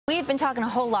We've been talking a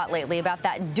whole lot lately about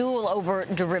that duel over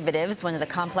derivatives, one of the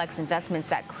complex investments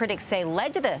that critics say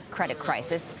led to the credit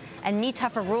crisis and need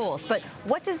tougher rules. But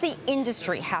what does the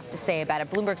industry have to say about it?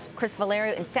 Bloomberg's Cris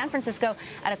Valerio in San Francisco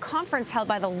at a conference held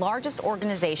by the largest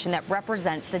organization that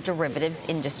represents the derivatives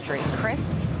industry.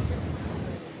 Cris?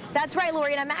 That's right,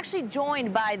 Lori, and I'm actually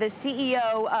joined by the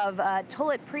CEO of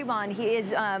Tullett Prebon. He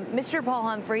is Mr. Paul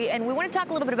Humphrey, and we want to talk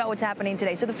a little bit about what's happening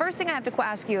today. So the first thing I have to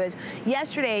ask you is,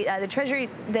 yesterday,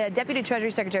 the Deputy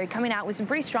Treasury Secretary coming out with some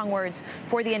pretty strong words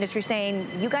for the industry, saying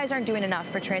you guys aren't doing enough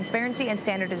for transparency and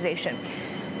standardization.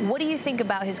 What do you think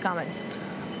about his comments?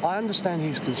 I understand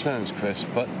his concerns, Cris,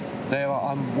 but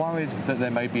I'm worried that there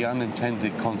may be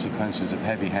unintended consequences of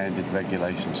heavy-handed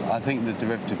regulations. I think the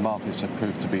derivative markets have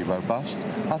proved to be robust.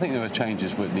 I think there are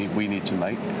changes we need to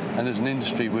make, and as an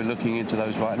industry, we're looking into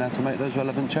those right now to make those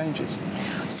relevant changes.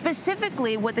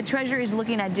 Specifically, what the Treasury is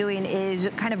looking at doing is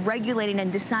kind of regulating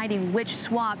and deciding which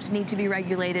swaps need to be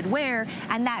regulated where,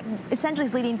 and that essentially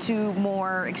is leading to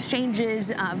more exchanges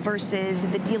versus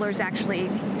the dealers actually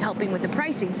helping with the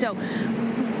pricing. So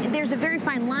there's a very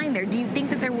fine line there. Do you think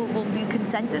that there will be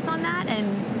consensus on that?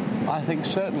 And I think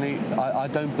certainly, I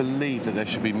don't believe that there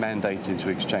should be mandate into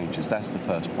exchanges. That's the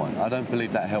first point. I don't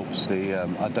believe that helps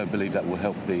I don't believe that will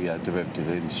help the derivative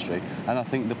industry. And I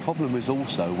think the problem is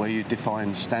also where you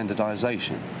define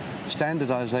standardization.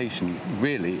 Standardization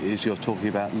really is you're talking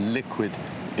about liquid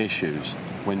issues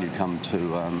when you come to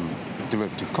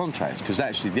derivative contracts, because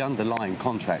actually the underlying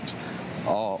contracts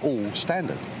are all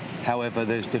standard. However,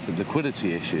 there's different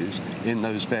liquidity issues in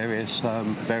those various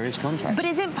contracts. But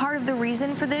isn't part of the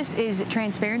reason for this is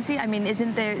transparency? I mean,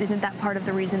 isn't that part of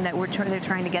the reason that they're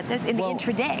trying to get this in the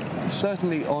intraday?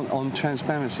 Certainly, on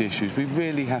transparency issues, we're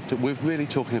really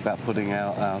talking about putting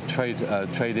our trade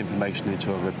information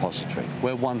into a repository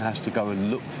where one has to go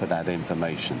and look for that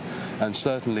information. And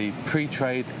certainly,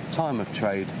 pre-trade, time of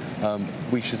trade,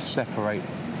 we should separate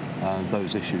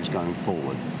those issues going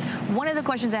forward. One of the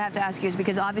questions I have to ask you is,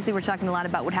 because obviously we're talking a lot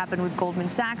about what happened with Goldman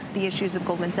Sachs, the issues with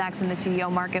Goldman Sachs in the CDO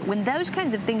market. When those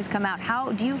kinds of things come out,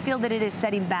 how do you feel that it is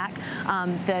setting back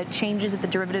the changes that the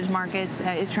derivatives markets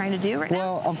is trying to do right now?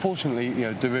 Well, unfortunately,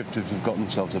 derivatives have got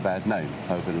themselves a bad name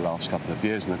over the last couple of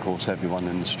years, and of course everyone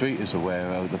in the street is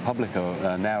aware, the public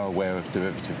are now aware of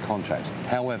derivative contracts.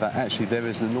 However, actually there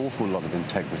is an awful lot of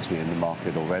integrity in the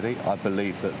market already. I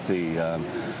believe that the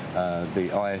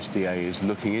ISDA is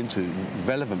looking into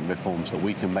relevant reforms that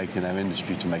we can make in our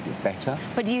industry to make it better.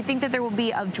 But do you think that there will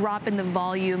be a drop in the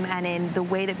volume and in the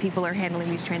way that people are handling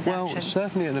these transactions? Well,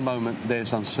 certainly at the moment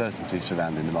there's uncertainty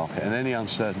surrounding the market, and any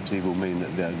uncertainty will mean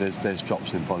that there's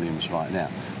drops in volumes right now.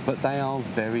 But they are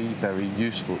very, very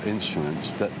useful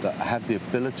instruments that have the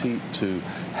ability to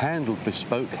handle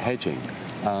bespoke hedging.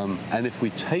 And if we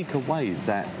take away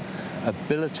that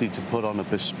ability to put on a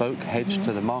bespoke hedge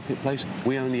to the marketplace,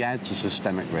 we only add to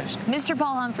systemic risk. Mr.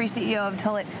 Paul Humphrey, CEO of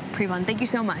Tullett Prebon, thank you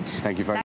so much. Thank you very much.